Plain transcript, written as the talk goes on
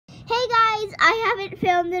guys, I haven't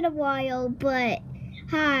filmed in a while, but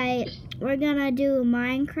hi, we're gonna do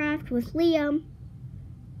Minecraft with Liam.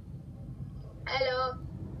 Hello.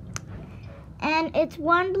 And it's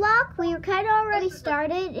one block. We kind of already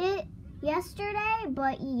started it yesterday,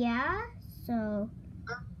 but yeah, so.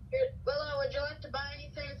 Willow, would you like to buy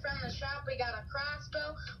anything from the shop? We got a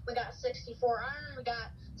crossbow, we got 64 iron, we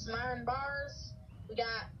got some iron bars, we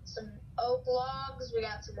got some oak logs, we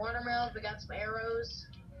got some watermelons, we got some arrows.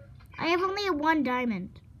 I have only 1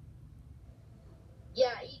 diamond.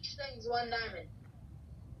 Yeah, each thing's 1 diamond.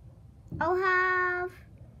 I'll have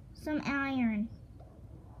some iron.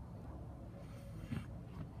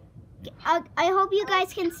 I hope you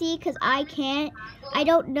guys can see, because I can't. I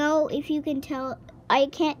don't know if you can tell. I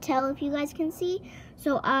can't tell if you guys can see.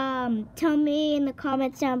 So tell me in the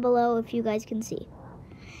comments down below if you guys can see.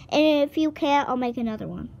 And if you can't, I'll make another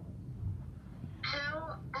one.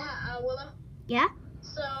 Willow? Yeah?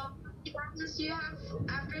 So, what diamonds do you have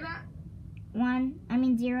after that?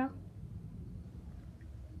 0.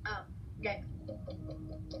 Oh, okay.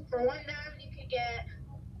 For 1 diamond, you could get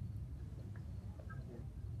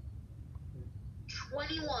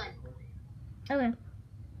 21. Okay.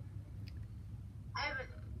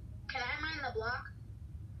 Can I mine the block?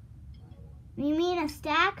 You mean a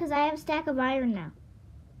stack? Because I have a stack of iron now.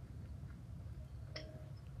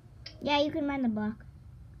 Yeah, you can mine the block.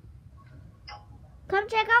 Come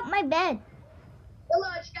check out my bed. Hello,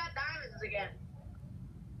 I just got diamonds again.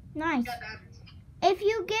 Nice. Got diamonds. If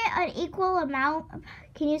you get an equal amount,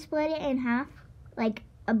 can you split it in half? Like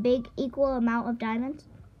a big equal amount of diamonds?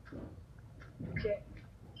 Okay.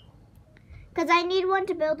 Because I need one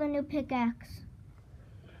to build a new pickaxe.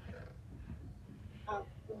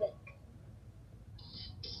 Okay.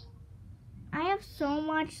 I have so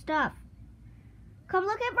much stuff. Come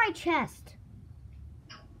look at my chest.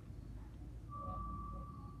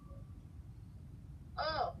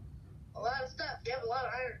 Oh, a lot of stuff. You have a lot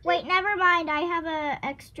of iron. Too. Wait, never mind. I have an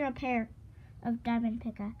extra pair of diamond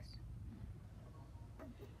pickaxe.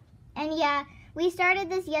 And yeah, we started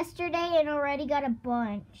this yesterday and already got a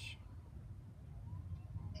bunch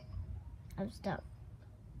of stuff.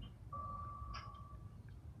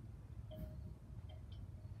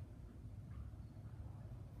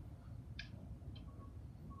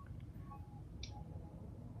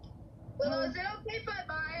 Well, is it okay if I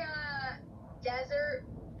buy a desert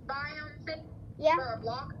biome thing for a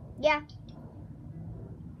block? Yeah.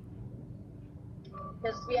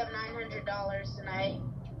 Because we have $900 and I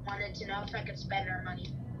wanted to know if I could spend our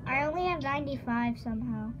money. I only have 95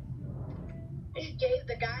 somehow. I just gave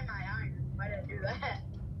the guy my iron. Why did I do that?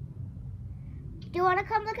 Do you want to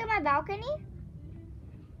come look at my balcony?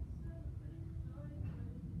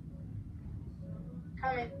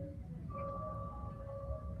 Coming.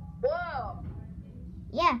 Whoa.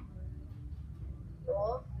 Yeah.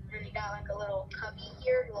 Cool. And you got like a little cubby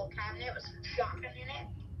here, a little cabinet with some shotgun in it.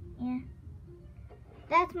 Yeah.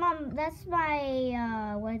 That's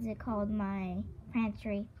my, what is it called? My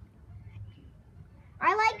pantry.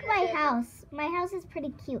 I like my house. My house is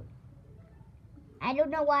pretty cute. I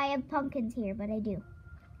don't know why I have pumpkins here, but I do.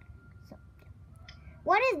 So,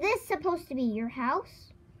 what is this supposed to be? Your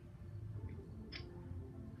house?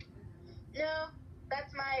 No,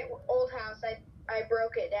 that's my old house. I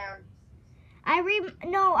broke it down.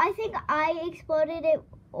 No, I think I exploded it,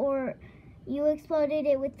 or you exploded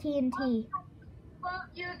it with TNT. Well,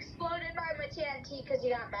 you exploded my TNT because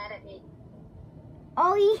you got mad at me.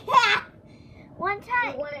 Oh yeah! One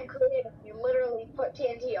time. You went and created. You literally put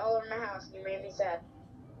TNT all over my house and you made me sad.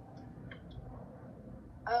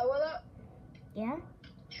 Willow? Yeah?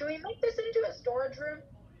 Should we make this into a storage room?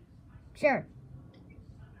 Sure.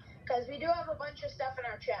 Because we do have a bunch of stuff in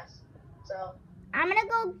our chest. So. I'm gonna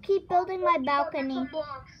go keep building my balcony. Some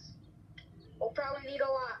blocks. We'll probably need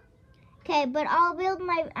a lot. Okay, but I'm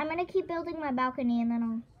gonna keep building my balcony and then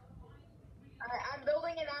I'll. I'm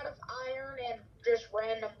building it out of iron and just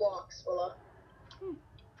random blocks, Willow.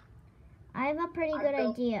 I have a pretty good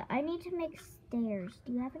idea. I need to make stairs.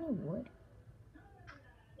 Do you have any wood?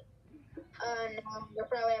 No. You'll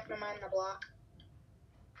probably have to mine the block.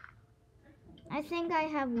 I think I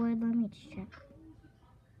have wood. Let me check.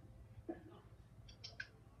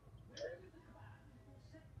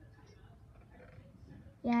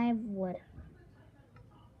 Yeah, I have wood.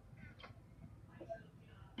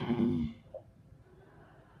 Two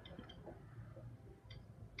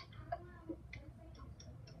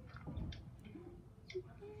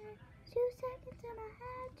seconds and I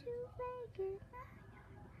had to make it.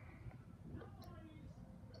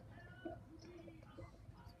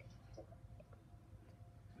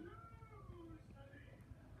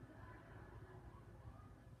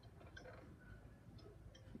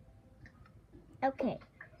 Okay.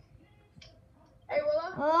 Hey,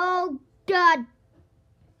 Willow, Oh, God.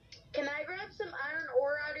 can I grab some iron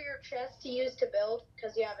ore out of your chest to use to build?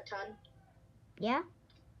 Because you have a ton. Yeah?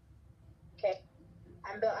 Okay.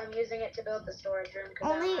 I'm using it to build the storage room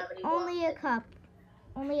because I don't have any blocks. Only a cup.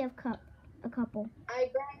 Only a couple. I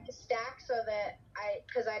grabbed the stack so that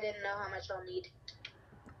because I didn't know how much I'll need.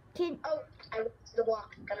 Oh, I ripped the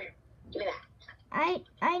block. Come here. Give me that.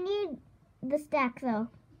 I need the stack though,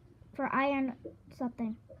 for iron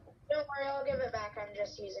something. Don't worry, I'll give it back. I'm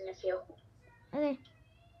just using a few. Okay.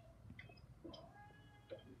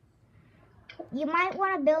 You might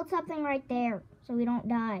want to build something right there so we don't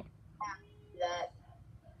die. That.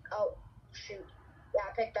 Oh, shoot.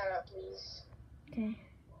 Yeah, pick that up, please. Okay.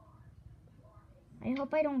 I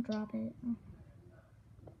hope I don't drop it. Oh.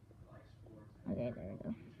 Okay, there we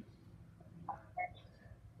go.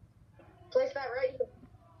 Place that right here.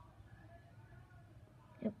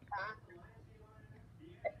 Yep.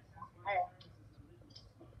 Alright.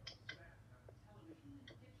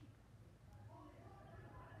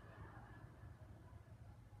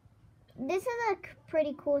 This is a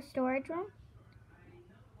pretty cool storage room.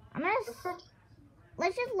 I'm gonna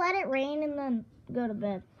let's just let it rain and then go to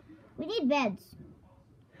bed. We need beds.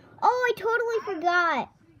 Oh, I totally forgot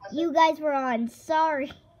you guys were on.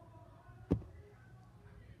 Sorry.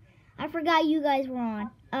 I forgot you guys were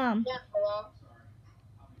on. Yeah, hello.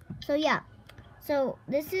 So yeah. So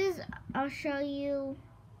this is, I'll show you.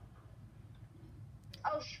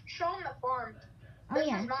 Oh, show them the farm. Oh This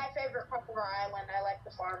yeah. is my favorite part of our island. I like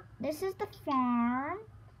the farm. This is the farm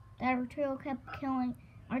that Arturo kept killing.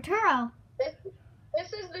 Arturo!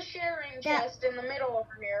 This is the sharing chest in the middle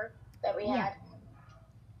over here that we had.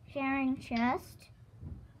 Sharing chest.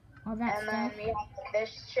 All that And stuff. then we have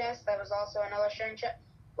this chest that was also another sharing chest.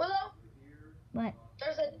 Willow? What?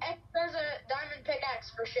 There's a diamond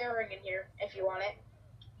pickaxe for sharing in here if you want it.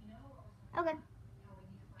 Okay.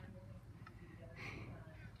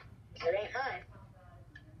 It ain't mine.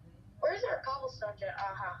 Where's our cobblestone jet?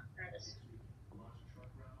 Aha, there it is.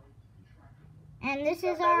 And this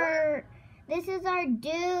is our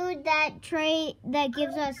dude that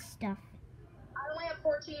gives us stuff. I only have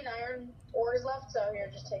 14 iron ores left, so here,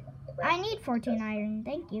 just take the rest. I need 14 iron,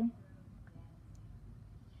 thank you.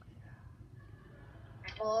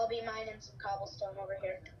 Well, I'll be mining some cobblestone over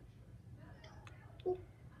here.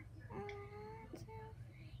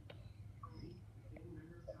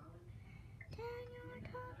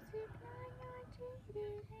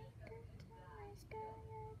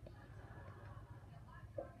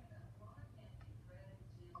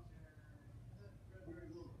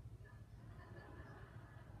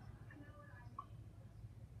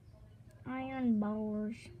 Iron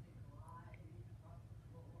bars.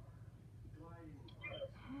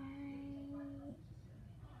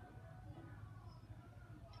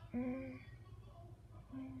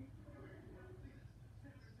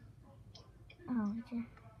 Oh, okay.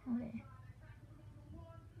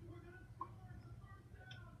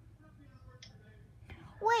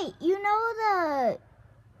 Wait, you know the...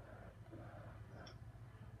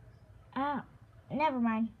 never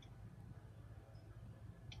mind.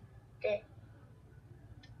 Okay.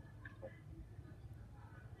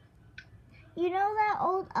 You know that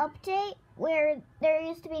old update where there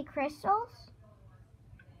used to be crystals?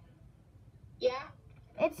 Yeah?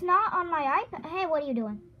 It's not on my iPad. Hey, what are you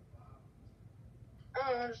doing?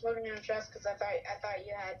 Oh, I'm just looking in the chest because I thought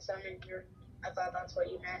you had some in here. I thought that's what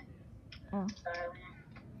you meant. Oh. Sorry.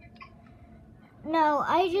 No,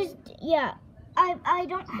 I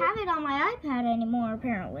don't have it on my iPad anymore,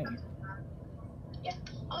 apparently. Yeah.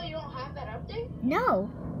 Oh, you don't have that update? No.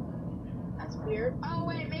 That's weird. Oh,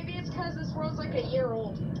 wait, maybe it's because this world's like a year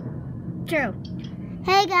old. True.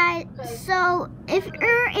 Hey guys, so if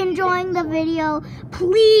you're enjoying the video,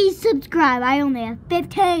 please subscribe. I only have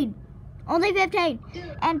 15. Only 15.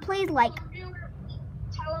 Dude, and please like.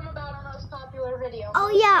 Tell them about our most popular video. Oh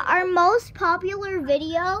yeah, our most popular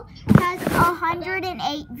video has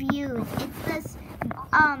 108 views. It's this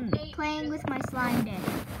playing with my slime day.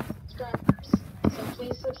 Subscribers. So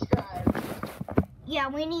please subscribe. Yeah,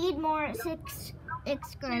 we need more 6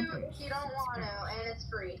 subscribers. If you don't want to, and it's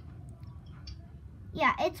free.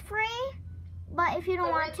 Yeah, it's free, but if you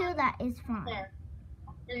don't want to, that is fine. There,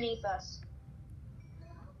 underneath us.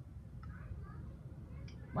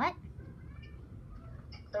 What?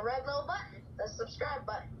 The red little button, the subscribe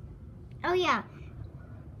button. Oh yeah.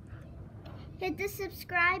 Hit the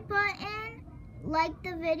subscribe button, like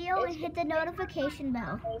the video, and hit the notification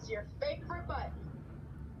bell. It's your favorite button.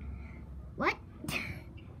 What?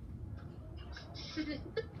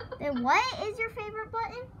 Then what is your favorite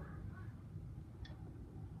button?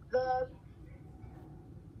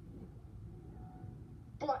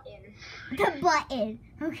 The button.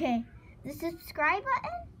 Okay. The subscribe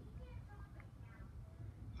button?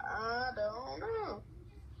 I don't know.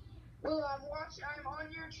 Well, I'm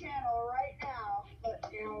on your channel right now.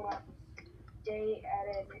 But you know what? Day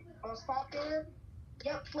added. Most popular?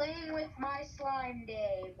 Yep, playing with my slime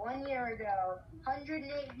day 1 year ago.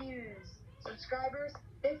 108 views. Subscribers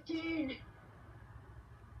 15.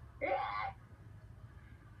 Yeah.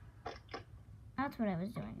 That's what I was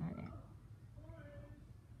doing earlier.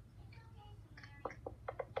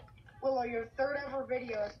 Willow, your third ever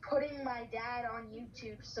video is putting my dad on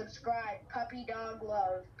YouTube. Subscribe. Puppy dog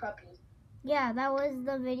love. Puppy. Yeah, that was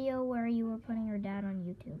the video where you were putting your dad on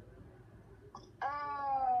YouTube.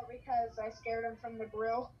 Oh, because I scared him from the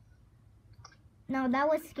grill. No, that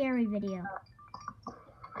was scary video.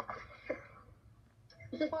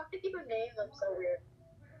 Why do you name them so weird?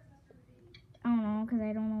 I don't know, because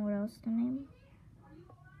I don't know what else to name.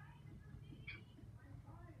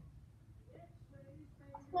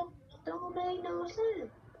 Don't make no sense.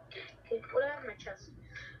 Okay, what do I have in my chest?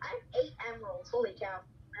 I have 8 emeralds. Holy cow.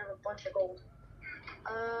 I have a bunch of gold.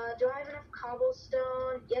 Do I have enough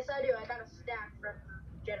cobblestone? Yes, I do. I got a stack from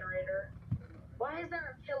the generator. Why is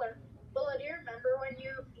there a pillar? Willa, do you remember when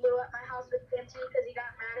you blew up my house with TNT because you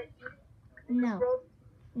got mad at me? No.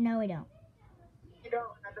 No, I don't. You don't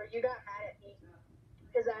remember. You got mad at me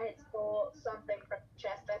because I had stole something from the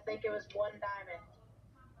chest. I think it was 1 diamond.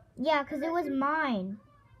 Yeah, because it was mine.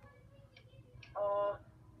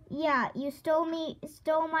 Yeah, you stole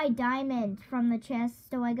my diamond from the chest,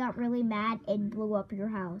 so I got really mad and blew up your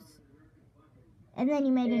house. And then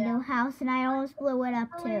you made a new house, and I almost blew it up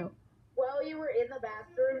too. Well, you were in the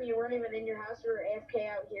bathroom. You weren't even in your house. You were AFK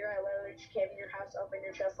out here. I literally just came in your house, opened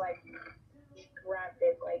your chest, like, grabbed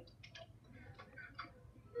it, like,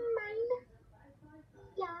 mine.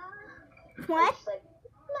 Yeah. What? Like,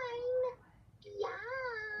 mine. Yeah.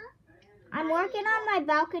 I'm working on my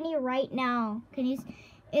balcony right now. Can you?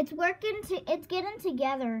 It's it's getting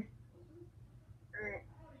together. Alright.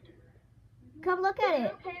 Come look at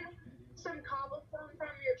it. Okay, some cobblestone from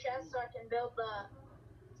your chest so I can build the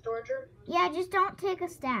storage room? Yeah, just don't take a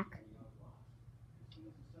stack.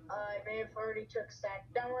 I may have already took a stack.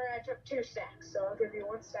 Don't worry, I took 2 stacks, so I'll give you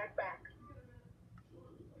 1 stack back.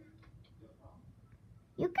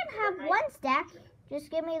 You can have 1 stack. Just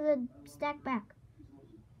give me the stack back.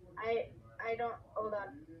 I don't, hold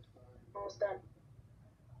on. Almost done.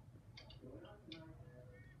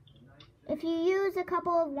 If you use a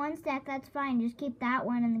couple of 1 stack, that's fine. Just keep that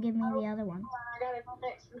one and give me the other one. I gotta go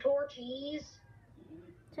make some torches.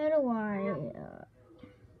 So do I.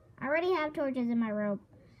 I already have torches in my room.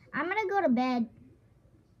 I'm gonna go to bed.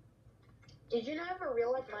 Did you not have a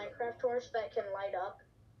real life Minecraft torch that can light up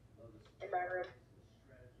in my room?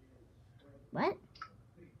 What?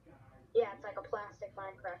 Yeah, it's like a plastic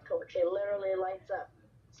Minecraft torch. It literally lights up.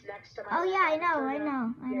 It's next to my Oh yeah, I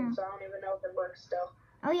know. So I don't even know if it works still.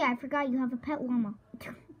 Oh yeah, I forgot you have a pet llama.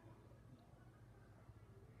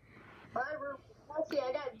 My room. See,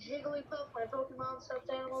 I got Jigglypuff, my Pokemon stuffed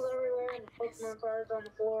animals everywhere, and Pokemon cards on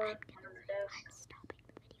the floor, on the desk.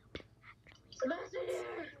 Sebastian!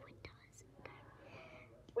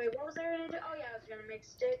 Wait, what was there to do? Oh yeah, I was gonna make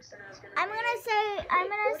sticks, and I was gonna. I'm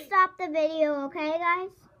gonna stop the video, okay,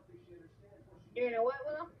 guys? You're gonna what,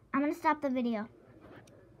 Willow? I'm gonna stop the video.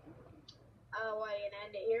 Why, you gonna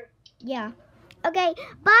end it here? Yeah. Okay,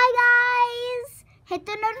 bye guys! Hit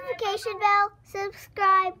the notification bell,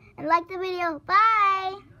 subscribe, and like the video.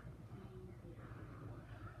 Bye!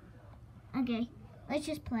 Okay, let's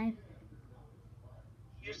just play.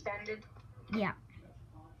 You just ended? Yeah.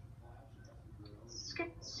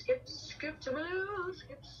 Skip, skip, skip to blue,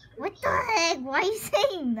 skip, skip. What the heck? Why are you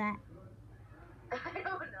saying that? I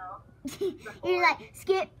don't know. You're like,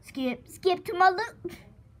 skip, skip, skip to my loop.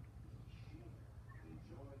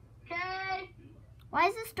 Okay. Why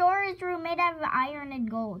is the storage room made out of iron and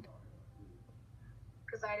gold?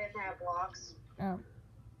 Because I didn't have blocks. Oh.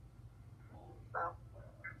 So.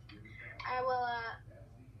 I will,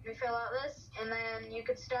 let me fill out this, and then you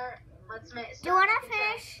could start. Let's make. Do you want to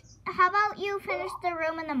finish? How about you finish the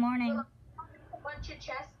room in the morning? A bunch of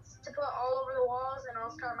chests to put all over the walls, and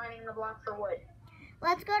I'll start mining the block for wood.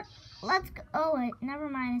 Let's go. Oh wait, never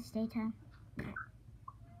mind. It's daytime.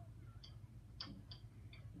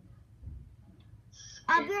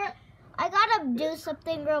 I gotta do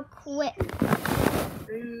something real quick.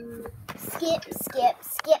 Skip, skip,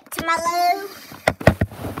 skip to my loop.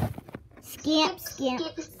 Skip,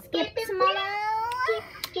 skip, skip to my loop.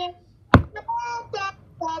 Skip.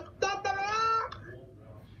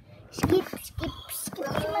 Skip, skip, skip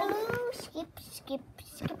to my loop. Skip, skip,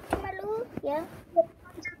 skip to my loop. Yeah.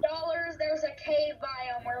 $100. There's a cave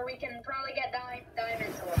biome where we can probably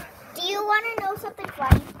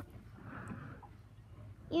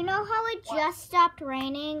stopped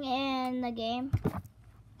raining in the game?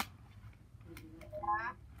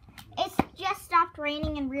 It's just stopped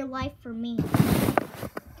raining in real life for me.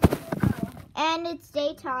 And it's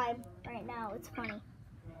daytime right now. It's funny.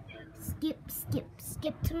 Skip, skip,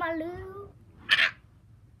 skip to my loo.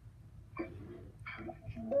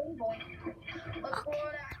 Boing, boing. Let's go to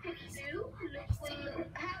activity 2.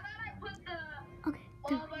 How about I put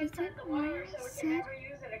the lava inside the water so we can never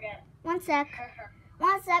use it again? One sec.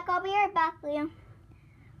 One sec. I'll be right back, Liam.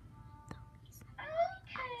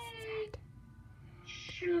 Okay.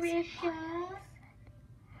 Trisha.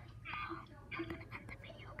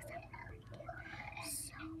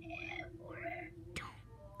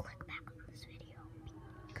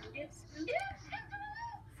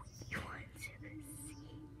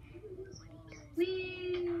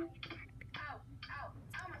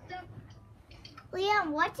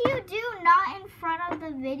 Liam, what do you do not in front of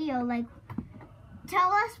the video? Like,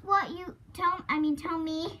 tell us what you tell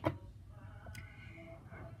me.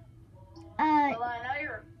 Well,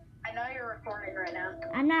 I know you're recording right now.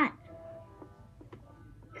 I'm not.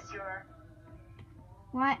 Yes, you are.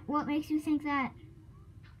 What makes you think that?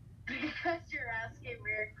 Because you're asking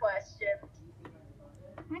weird questions.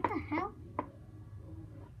 What the hell?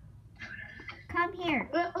 Come here.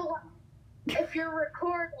 Well, if you're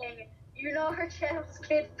recording, you know our channel's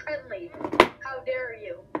kid friendly. How dare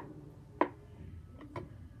you?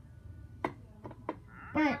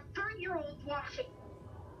 But 3-year-old watching.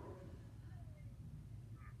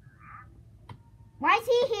 why is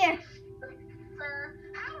he here? Sir,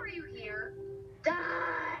 how are you here?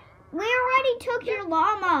 Die! We already took your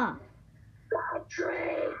llama. God,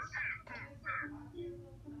 trades!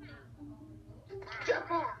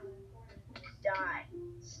 Jump off! Die.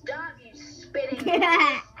 Stop, you spitting.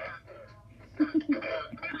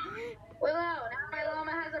 Willow, now my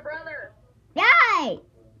llama has a brother. Yay!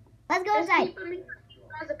 Let's go Just inside. keep him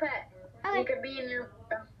as a pet. Okay. He could be in your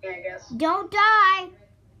balcony, I guess. Don't die.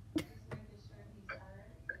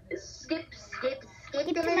 Skip Get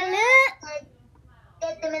to to the my left. lip.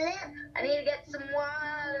 Get to my left. I need to get some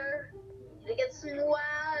water. Get some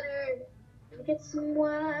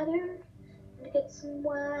water.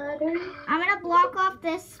 I'm gonna block off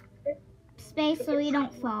this space so we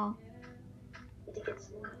don't fall. Need to get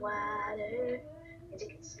some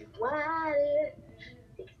water.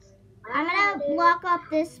 I'm gonna block up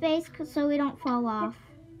this space so we don't fall off.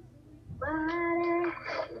 Water.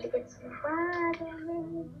 Need to get some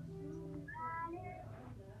water.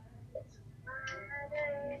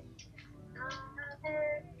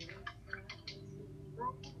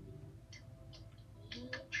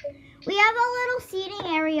 We have a little seating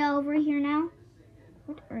area over here now.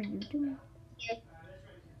 What are you doing?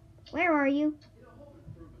 Where are you?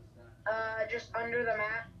 Just under the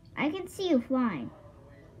map. I can see you flying.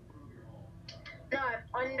 No,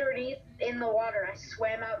 I'm underneath in the water. I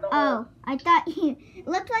swam out the hole. Oh, I thought you... It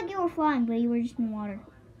looked like you were flying, but you were just in water.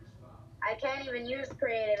 I can't even use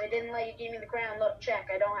creative. It didn't let you give me the crown. Look, check.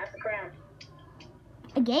 I don't have the crown.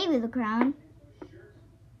 I gave you the crown.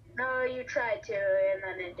 No, you tried to, and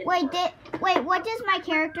then it didn't. Work. Wait, what does my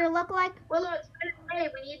character look like? Well, look, hey,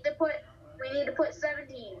 we need to put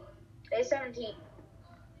 17. Day 17.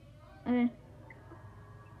 Okay.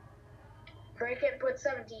 Break it and put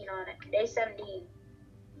 17 on it. Day 17.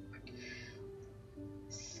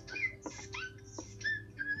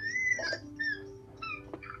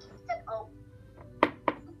 Oh.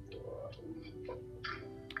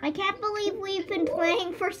 I can't believe we've been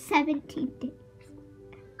playing for 17 days.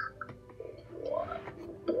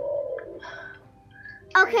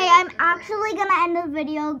 Okay, I'm actually gonna end the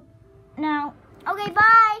video now. Okay,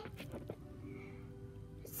 bye.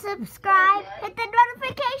 Subscribe, hit the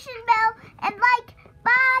notification bell.